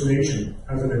Lake First Nation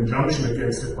has an injunction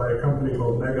against it by a company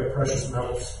called Mega Precious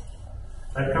Metals.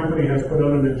 That company has put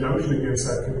out an injunction against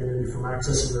that community from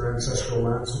accessing their ancestral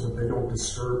land so that they don't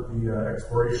disturb the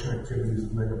exploration activities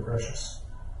of Mega Precious.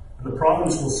 And the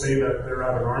province will say that they're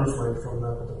at an arm's length from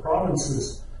that, but the province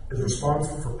is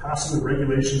responsible for passing the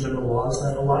regulations and the laws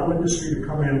that allow industry to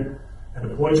come in and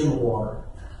to poison the water,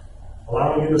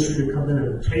 allowing industry to come in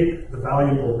and take the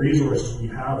valuable resources we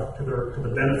have to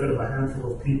the benefit of a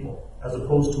handful of people, as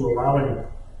opposed to allowing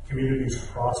communities to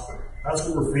prosper. That's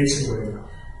what we're facing right now.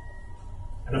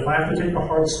 And if I have to take a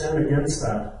hard stand against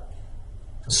that,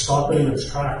 to stop it in its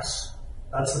tracks,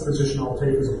 that's the position I'll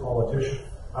take as a politician.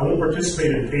 I won't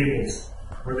participate in tables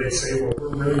where they say, well,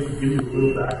 we're ready to give you a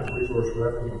little back of resource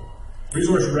revenue.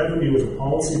 Resource revenue is a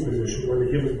policy position where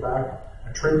they give us back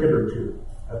a trinket or two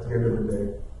at the end of the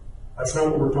day. That's not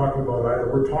what we're talking about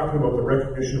either. We're talking about the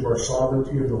recognition of our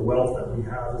sovereignty and the wealth that we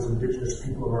have as Indigenous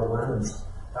people of our lands.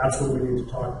 That's what we need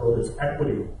to talk about. It's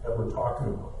equity that we're talking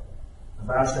about. The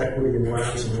vast equity in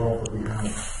lands and wealth that we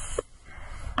have.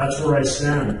 That's where I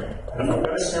stand. And if I've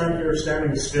got to stand here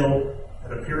standing still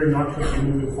and appearing not to be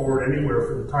moving forward anywhere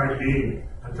for the time being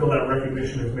until that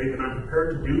recognition is made, then I'm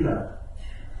prepared to do that.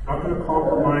 I'm not going to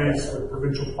compromise the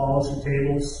provincial policy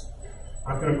tables.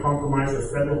 I'm not going to compromise the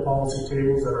federal policy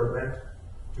tables that are meant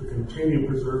to continue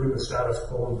preserving the status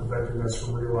quo and preventing us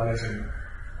from realizing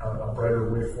a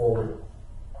brighter way forward.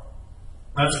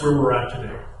 That's where we're at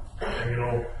today.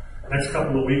 And next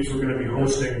couple of weeks we're going to be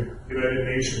hosting the United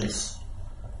Nations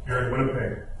here in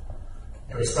Winnipeg.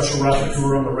 A special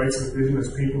rapporteur on the rights of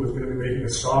Indigenous people is going to be making a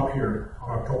stop here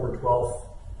on October 12th.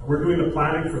 And we're doing the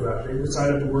planning for that. They've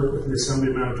decided to work with the Assembly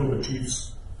of Manitoba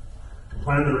Chiefs to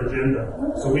plan their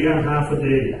agenda. So we have half a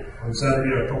day on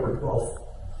Saturday, October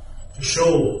 12th, to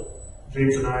show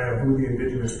James and I who the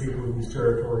Indigenous people of these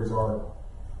territories are.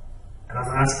 And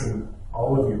I'm asking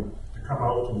all of you to come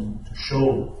out and to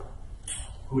show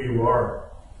who you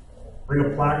are. Bring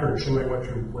a placard showing what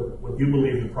you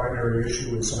believe the primary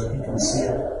issue is so that he can see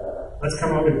it. Let's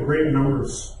come out in great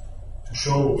numbers to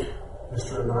show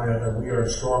Mr. Anaya that we are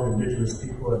strong Indigenous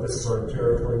people, that this is our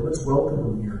territory. Let's welcome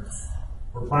him here.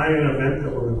 We're planning an event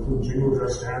that will include jingle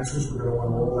dress dancers. We're going to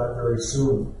unroll that very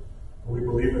soon. We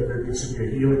believe that there needs to be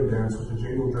a healing dance with the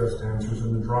jingle dress dancers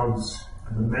and the drums.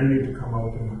 And the men need to come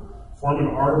out and form an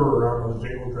arbor around those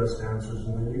jingle dress dancers.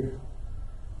 And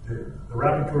the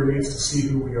rapporteur needs to see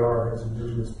who we are as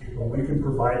Indigenous people. We can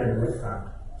provide him with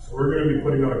that. So we're going to be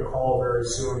putting out a call very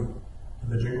soon to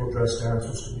the jingle dress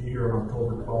dancers to be here on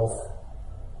October 12th.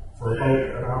 For about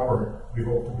an hour, we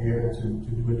hope to be able to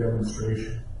do a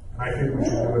demonstration. And I think we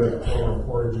should do it at Portland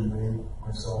Portage in Maine.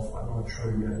 Myself, I'm not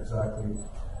sure yet exactly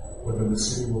whether the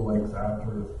city will like that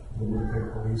or the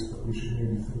Winnipeg police, but we should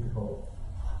maybe think about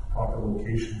proper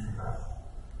location for that.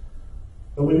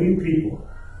 But we need people.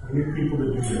 We need people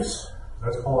to do this.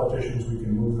 As politicians, we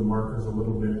can move the markers a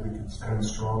little bit. We can stand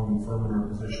strong and firm in our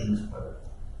positions, but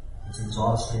it's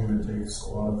exhausting and it takes a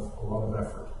lot of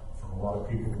effort from a lot of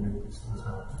people to make these things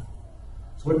happen.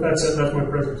 So with that said, that's my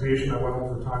presentation. I went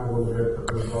over time a little bit, but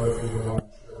there's a lot of things I want to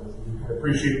share with you. I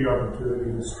appreciate the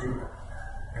opportunity to speak,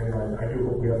 and I do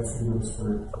hope we have a few minutes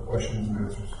for questions and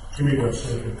answers. Jimmy, much.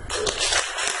 Thank you.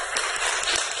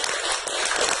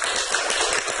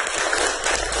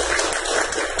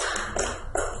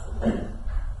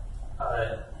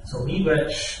 So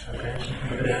Miigwech,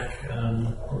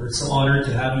 Nepinak, we're so honored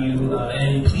to have you,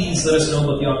 and please let us know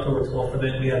about the October 12th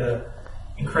event. We have an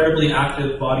incredibly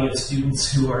active body of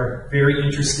students who are very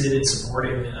interested in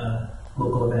supporting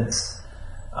local events,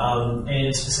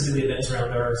 and specifically events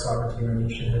around our sovereignty and our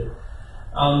nationhood.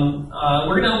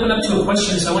 We're going to open up to a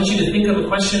question, so I want you to think of a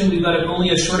question. We've got only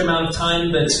a short amount of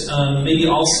time, but maybe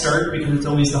I'll start because it's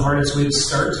always the hardest way to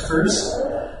start first.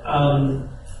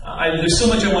 There's so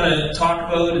much I want to talk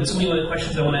about and so many other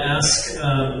questions I want to ask,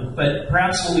 but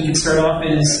perhaps what we can start off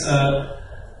is,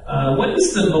 what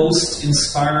is the most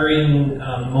inspiring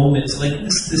moment? Like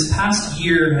this past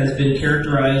year has been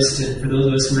characterized, and for those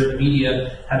of us who are in the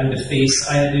media, having to face,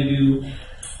 I had to do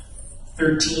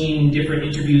 13 different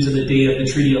interviews on the day of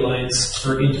the Treaty Alliance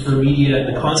for media,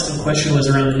 and the constant question was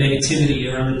around the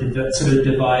negativity, around the sort of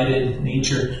divided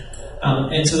nature.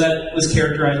 And so that was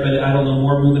characterized by the I Don't Know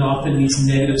More movement, often these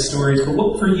negative stories. But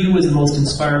what for you was the most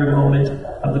inspiring moment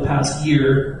of the past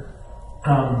year,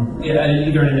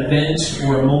 either an event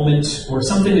or a moment or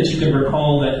something that you can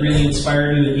recall that really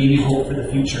inspired you and gave you hope for the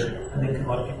future? I think a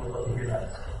lot of people would love to hear that.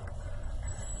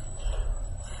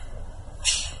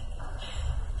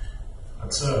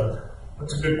 That's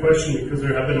a good question, because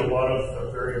there have been a lot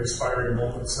of very inspiring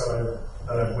moments that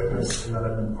I've witnessed and that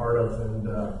I've been part of, and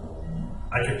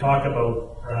I could talk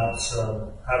about perhaps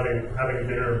having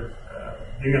dinner,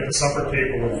 being at the supper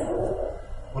table with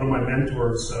one of my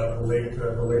mentors, the late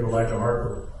Elijah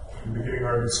Harper, and beginning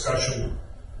our discussion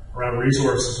around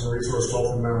resources and resource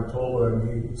wealth in Manitoba.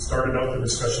 And he started out the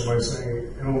discussion by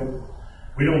saying,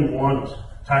 we don't want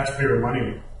taxpayer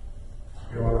money,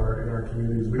 in our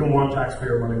communities. We don't want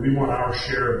taxpayer money. We want our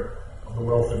share of the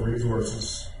wealth and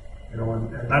resources, and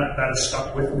that has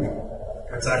stuck with me.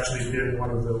 It's actually been one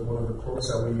of the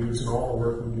quotes that we use in all the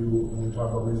work we do when we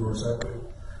talk about resource equity.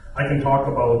 I can talk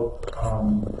about,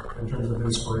 in terms of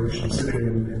inspiration, sitting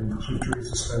in Chief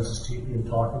Teresa Spence's teepee and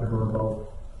talking to her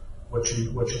about what she's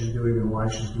doing and why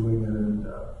she's doing it. And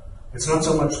it's not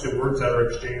so much the words that are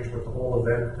exchanged, but the whole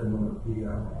event and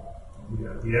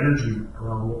the energy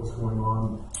around what was going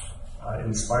on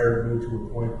inspired me to a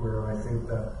point where I think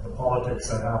that the politics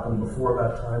that happened before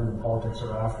that time and the politics that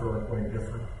are after are quite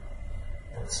different.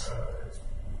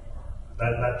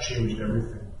 That changed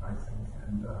everything, I think,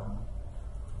 and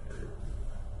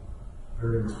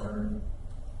very inspiring.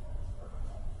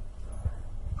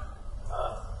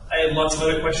 I have lots of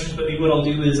other questions, but maybe what I'll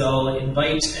do is I'll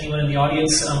invite anyone in the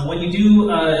audience. When you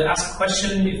do ask a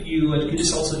question, if you could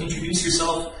just also introduce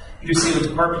yourself, either say what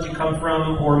department you come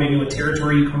from or maybe what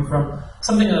territory you come from,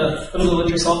 something a little bit about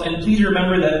yourself. And please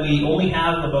remember that we only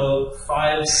have about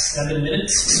 5-7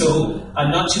 minutes, so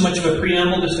not too much of a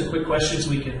preamble, just a quick question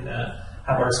so we can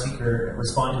have our speaker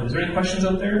respond to it. Is there any questions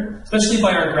out there? Especially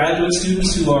by our graduate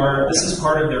students this is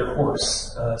part of their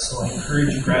course. So I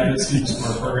encourage graduate students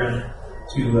from our program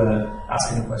to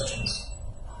ask any questions.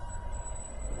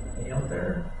 Any out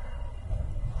there?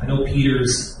 I know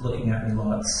Peter's looking at me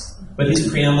lots, but his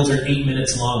preambles are 8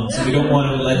 minutes long, so we don't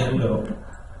want to let him go.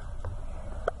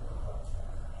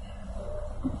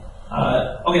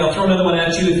 Okay, I'll throw another one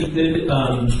at you if you could.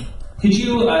 Could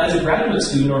you, as a graduate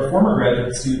student or a former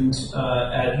graduate student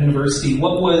at university,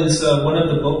 what was one of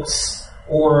the books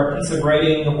or a piece of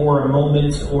writing or a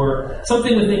moment or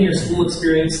something within your school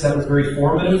experience that was very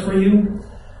formative for you?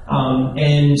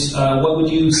 And what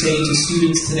would you say to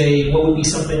students today? What would be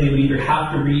something they would either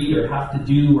have to read or have to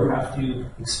do or have to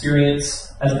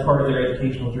experience as a part of their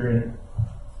educational journey?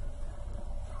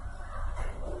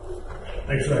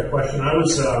 Thanks for that question. I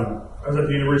was at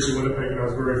the University of Winnipeg, and I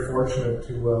was very fortunate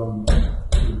to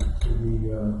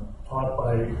be taught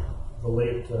by the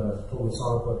late Thomas.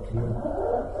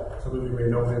 Some of you may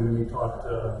know him, and he taught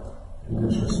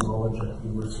Indigenous knowledge at the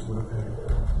University of Winnipeg.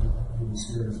 He was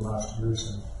here his last years,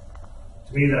 and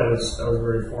to me that was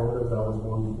very formative. That was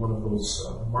one of those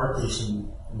markers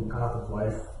in the path of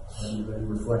life that you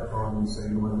reflect on and say, I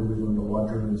really learned a lot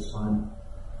during this time.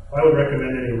 If I would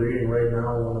recommend any reading right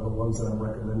now, one of the ones that I'm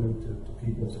recommending to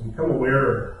people to become aware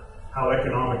of how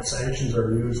economic sanctions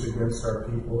are used against our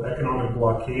people. Economic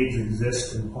blockades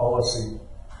exist in policy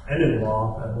and in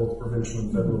law at both provincial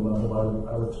and federal level.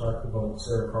 I would talk about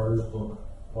Sarah Carter's book,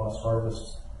 Lost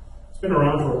Harvest. It's been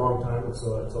around for a long time. It's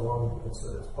a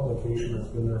publication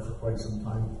that's been there for quite some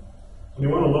time. And you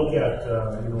want to look at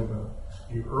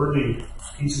the early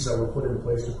pieces that were put in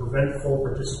place to prevent full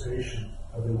participation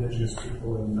of Indigenous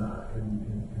people in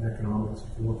economics.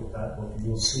 If you look at that book,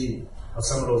 you'll see how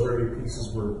some of those early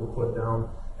pieces were put down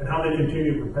and how they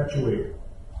continue to perpetuate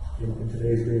in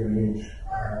today's day and age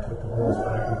to hold us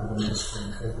back and prevent us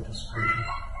from full participation.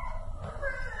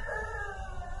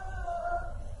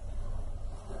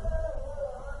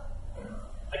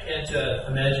 I can't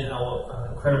imagine how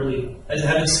incredibly, as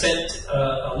having spent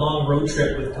a long road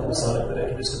trip with Telesonic, that I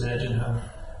can just imagine how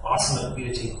awesome it would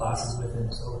be to take classes with him.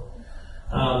 So,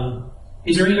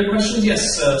 is there any other questions?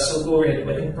 Yes, so go ahead.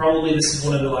 I think probably this is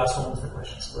one of the last ones for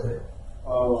questions. Go ahead.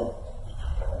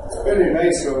 It's very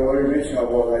nice what you mentioned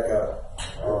about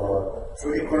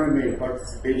through economy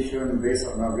participation based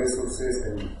on our resources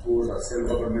and tools our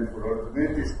self-government for our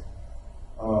communities.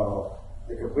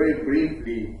 Very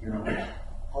briefly,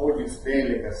 how would you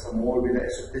explain some more with a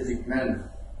strategic plan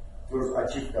to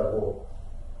achieve the goal?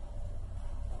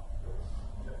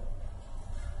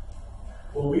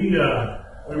 Well, we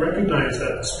recognize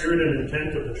that the spirit and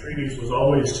intent of the treaties was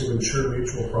always to ensure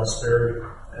mutual prosperity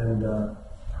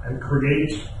and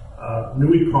create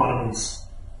new economies,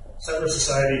 settler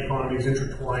society economies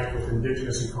intertwined with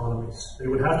Indigenous economies. They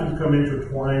would have to become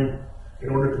intertwined in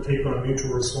order to take on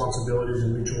mutual responsibilities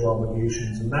and mutual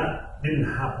obligations, and that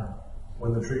didn't happen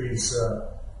when the treaties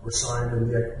were signed and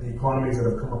the economies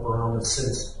that have come up around us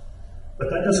since. But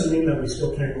that doesn't mean that we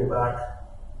still can't go back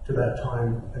to that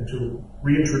time and to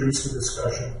reintroduce the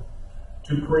discussion,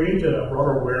 to create a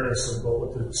broader awareness about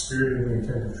what the spirit and the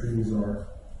intent of treaties are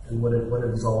and what it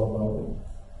is all about,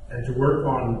 and to work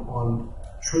on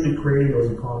truly creating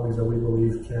those economies that we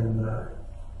believe can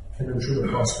ensure the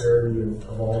prosperity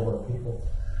of all of our people.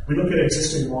 We look at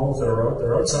existing models that are out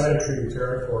there outside of treaty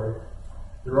territory.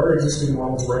 There are existing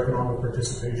models where economic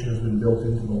participation has been built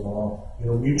into the law.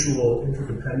 Mutual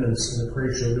interdependence in the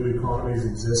creation of new economies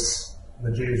exists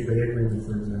in the James Bay Agreement,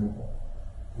 for example.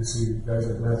 You see guys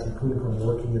like Matthew Kuhn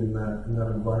working in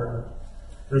that environment.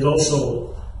 There's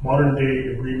also modern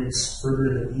day agreements further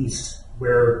in the east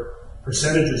where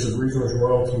percentages of resource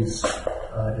royalties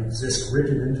exist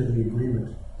written into the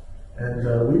agreement.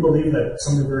 And we believe that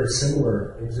something very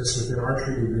similar exists within our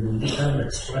treaty agreement. We just haven't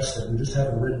expressed it, we just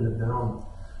haven't written it down.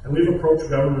 And we've approached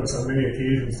governments on many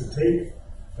occasions to take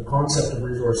the concept of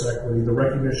resource equity, the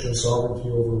recognition of sovereignty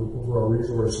over our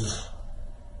resources,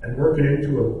 and work it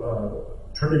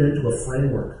turn it into a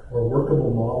framework or a workable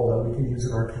model that we can use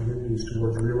in our communities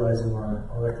towards realizing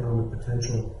our economic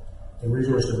potential in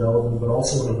resource development, but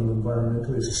also in an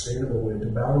environmentally sustainable way to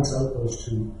balance out those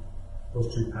two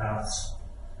paths.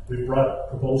 We've brought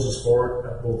proposals forward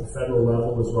at both the federal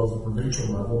level as well as the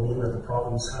provincial level, meaning that the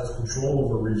province has control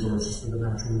over resources through the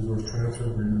natural resource transfer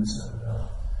agreements. And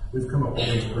we've come up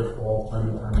against a brick wall time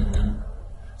and time again.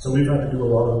 So we've had to do a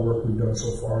lot of the work we've done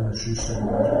so far in the shoestring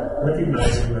budget,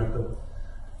 recognizing that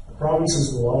the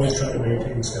provinces will always try to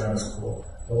maintain status quo.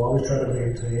 They'll always try to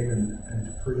maintain and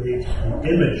to create an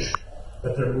image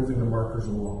that they're moving the markers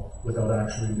along without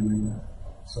actually doing that.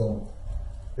 So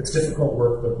it's difficult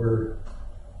work, but we're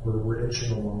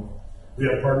inching along. We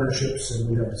have partnerships and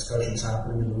we have discussions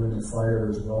happening in the wind and fire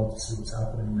as well to see what's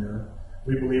happening there.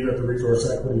 We believe that the resource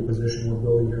equity position we're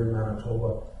building here in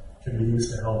Manitoba can be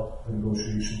used to help the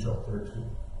negotiations out there too.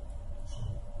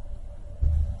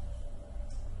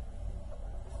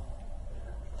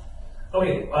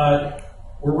 Okay,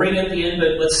 We're right at the end,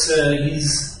 but let's,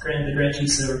 the Grand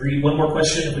Chiefs agreed. One more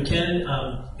question if we can.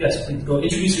 Yes, please go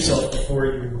introduce yourself before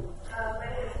you. My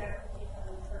name is Nepinak.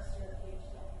 I'm the first year PhD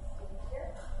student here.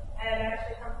 And I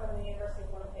actually come from the University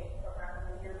of Winnipeg program.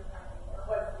 I'm here to talk about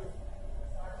what it is.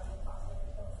 So I was in Boston to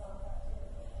focus on that too.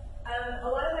 A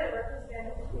lot of my work has been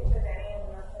with the Quechua Dene in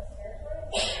the Northwest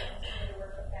Territories. I continue to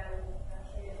work with them and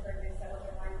show you where they settled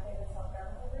their mind in the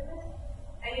self-government agreement.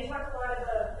 And you talked a lot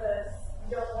about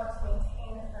you don't want to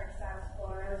maintain the current status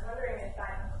quo. And I was wondering if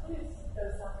that includes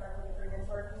those self-government agreements,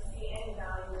 or if you see any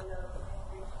value in those in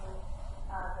reaching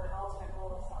the ultimate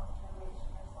goal of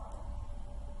self-determination as well.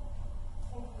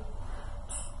 Thank you.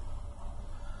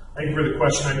 Thank you for the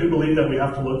question. I do believe that we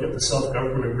have to look at the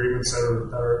self-government agreements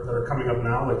that are coming up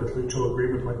now, like the Pluto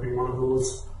agreement might be one of those.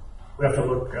 We have to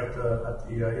look at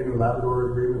the Inner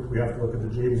Labrador agreement. We have to look at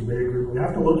the James Bay agreement. We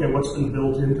have to look at what's been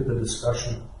built into the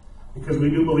discussion, because we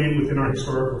do believe within our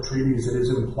historical treaties it is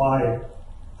implied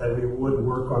that we would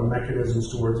work on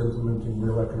mechanisms towards implementing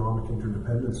real economic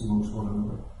interdependence amongst one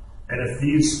another. And if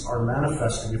these are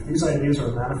manifesting, if these ideas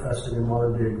are manifesting in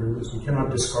modern day agreements, we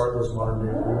cannot discard those modern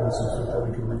day agreements and think that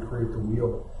we can recreate the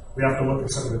wheel. We have to look at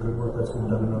some of the good work that's been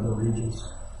done in other regions.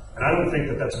 And I don't think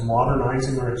that that's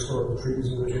modernizing our historical treaties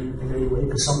in any way,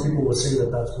 because some people will say that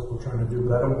that's what we're trying to do,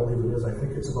 but I don't believe it is. I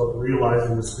think it's about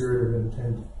realizing the spirit of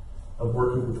intent of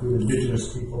working between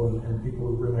indigenous people and people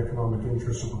who bring economic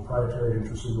interests or proprietary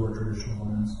interests into our traditional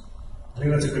lands. I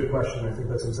think that's a good question. I think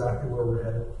that's exactly where we're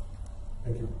headed.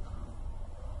 Thank you.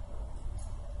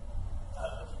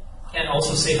 And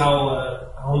also say how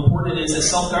important it is that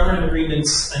self-government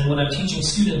agreements, and when I'm teaching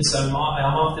students, I'm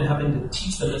often having to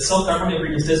teach them that self-government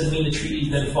agreements doesn't mean the treaties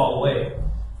then fall away.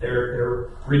 They're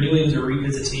renewings or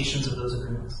revisitations of those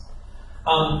agreements.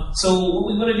 So what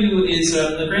we want to do is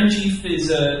the Grand Chief is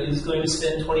going to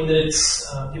spend 20 minutes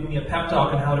giving me a pep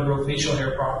talk on how to grow facial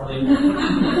hair properly.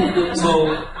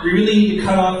 So we really need to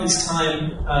cut off his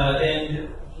time, and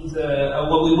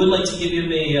what we would like to give him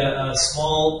a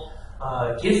small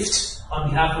gift on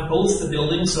behalf of both the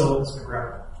buildings, so let's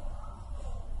grab it.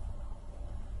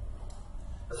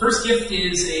 The first gift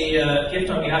is a gift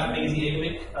on behalf of Maisie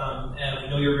Agamick, and I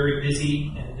know you're very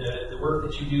busy, and the work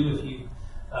that you do, if you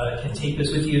can take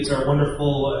this with you, it's our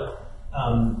wonderful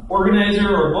organizer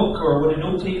or book, or a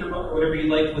note taker book, or whatever you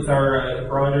like, with our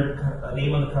embroidered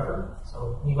name on the cover.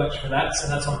 So much for that,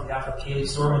 and that's on behalf of Kaylee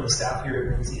Storm and the staff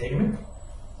here at Maisie Agamick.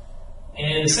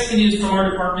 And the second is from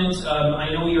our department.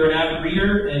 I know you're an avid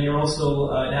reader, and you're also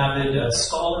an avid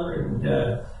scholar and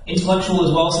intellectual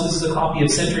as well. So this is a copy of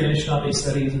Century Anishinaabe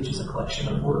Studies, which is a collection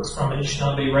of works from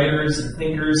Anishinaabe writers and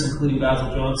thinkers, including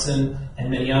Basil Johnson and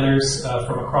many others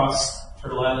from across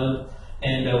Turtle Island.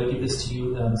 And we give this to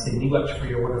you, say miigwech for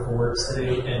your wonderful works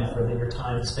today and for your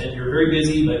time spent. You're very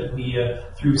busy, but we,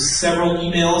 through several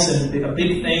emails, and a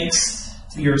big thanks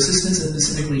to your assistants, and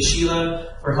specifically Sheila,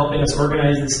 for helping us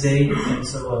organize this day. And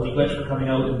so miigwech for coming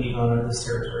out and being on this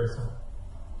territory. So,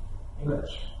 miigwech.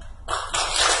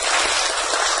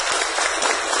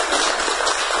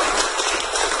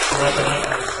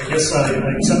 I guess I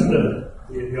accept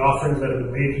the offerings that have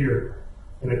been made here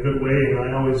in a good way, and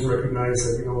I always recognize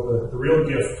that, the real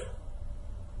gift,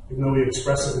 even though we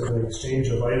express it in the exchange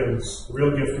of items, the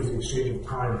real gift is the exchange of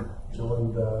time. And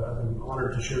I've been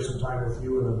honored to share some time with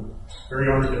you, and I'm very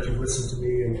honored that you've listened to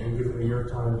me and given me your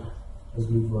time as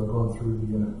we've gone through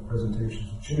the presentation.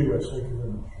 Miigwech, thank you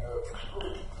very much.